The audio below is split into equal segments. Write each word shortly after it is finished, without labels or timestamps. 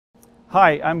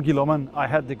Hi, I'm Lohmann. I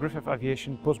head the Griffith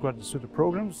Aviation postgraduate student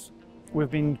programs. We've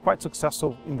been quite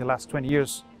successful in the last 20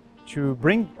 years to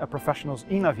bring professionals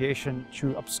in aviation to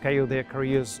upscale their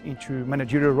careers into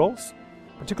managerial roles,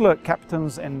 particularly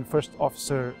captains and first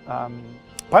officer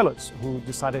pilots who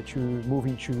decided to move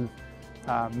into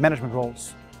management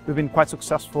roles. We've been quite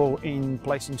successful in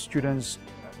placing students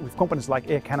with companies like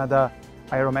Air Canada,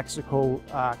 Aeromexico,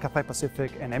 Cathay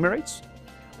Pacific and Emirates.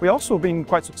 We've also been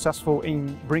quite successful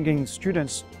in bringing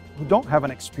students who don't have an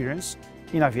experience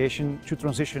in aviation to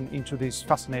transition into this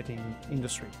fascinating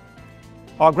industry.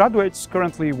 Our graduates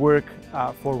currently work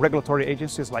for regulatory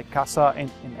agencies like CASA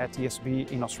and at ESB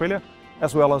in Australia,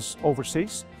 as well as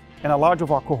overseas. And a large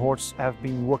of our cohorts have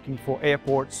been working for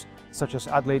airports such as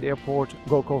Adelaide Airport,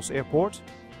 Gold Coast Airport,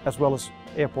 as well as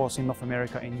airports in North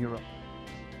America and Europe.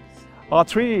 Our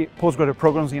three postgraduate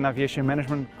programs in aviation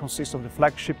management consist of the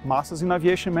flagship Masters in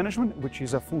Aviation Management, which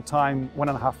is a full-time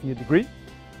 1.5-year degree.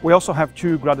 We also have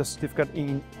two graduate certificates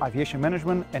in aviation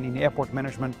management and in airport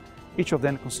management. Each of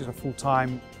them consists of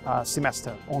full-time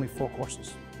semester, only 4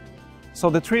 courses. So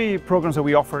the three programs that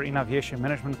we offer in aviation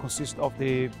management consist of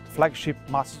the flagship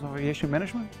Masters of Aviation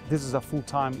Management. This is a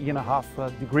full-time 1.5-year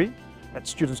degree that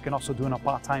students can also do on a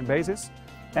part-time basis.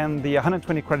 And the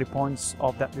 120 credit points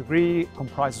of that degree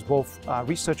comprises both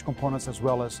research components as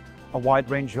well as a wide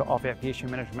range of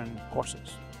aviation management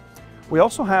courses. We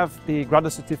also have the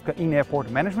graduate certificate in airport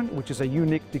management, which is a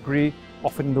unique degree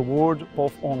offered in the world,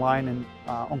 both online and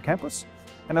on campus.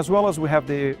 And as well as we have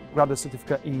the graduate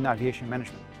certificate in aviation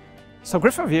management. So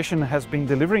Griffith Aviation has been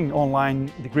delivering online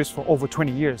degrees for over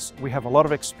 20 years. We have a lot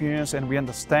of experience and we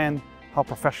understand how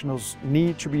professionals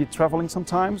need to be traveling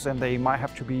sometimes and they might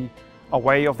have to be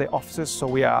away of the offices, so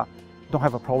we don't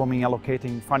have a problem in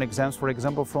allocating final exams, for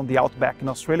example, from the outback in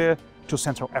Australia to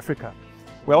Central Africa.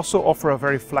 We also offer a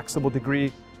very flexible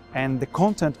degree, and the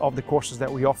content of the courses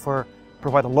that we offer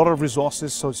provide a lot of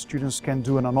resources so students can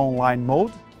do in an online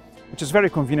mode, which is very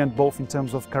convenient both in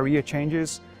terms of career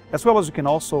changes, as well as you can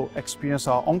also experience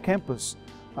our on-campus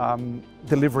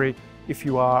delivery if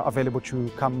you are available to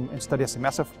come and study a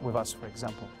semester with us, for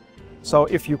example. So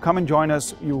if you come and join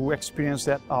us, you will experience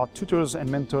that our tutors and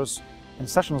mentors and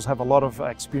sessionals have a lot of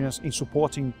experience in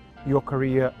supporting your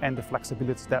career and the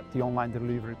flexibility that the online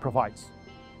delivery provides.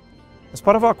 As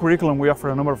part of our curriculum, we offer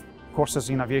a number of courses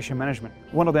in aviation management.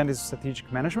 One of them is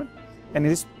strategic management, and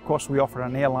in this course we offer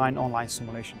an airline online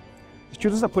simulation. The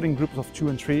students are put in groups of 2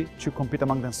 and 3 to compete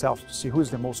among themselves to see who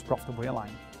is the most profitable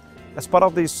airline. As part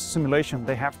of this simulation,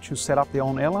 they have to set up their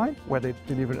own airline where they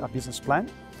deliver a business plan.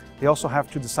 They also have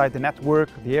to decide the network,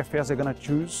 the airfares they're going to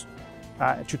choose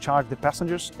to charge the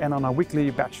passengers, and on a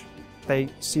weekly batch, they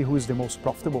see who is the most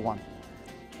profitable one.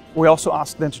 We also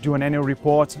ask them to do an annual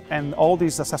report, and all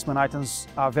these assessment items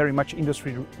are very much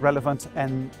industry relevant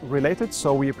and related,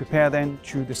 so we prepare them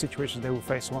to the situations they will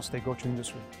face once they go to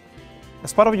industry.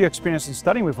 As part of your experience in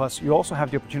studying with us, you also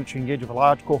have the opportunity to engage with a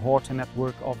large cohort and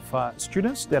network of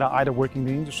students that are either working in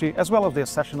the industry, as well as their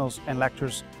sessionals and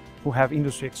lecturers who have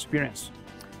industry experience.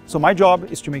 So my job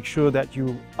is to make sure that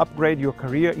you upgrade your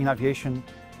career in aviation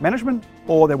management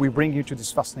or that we bring you to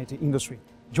this fascinating industry.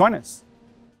 Join us.